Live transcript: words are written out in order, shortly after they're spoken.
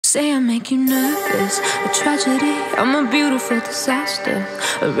say I make you nervous, a tragedy, I'm a beautiful disaster,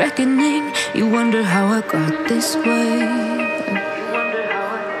 a reckoning. You wonder how I got this way.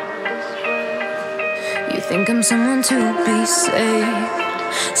 You think I'm someone to be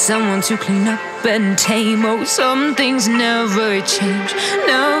saved, someone to clean up and tame. Oh, some things never change,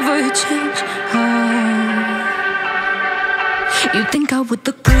 never change. You think I would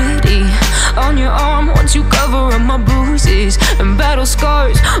look pretty on your arm once you cover up my bruises and battle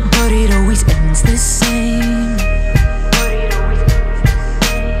scars, but it always ends the same.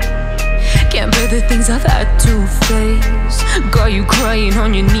 Can't bear the things I've had to face, got you crying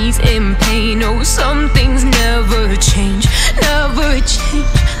on your knees in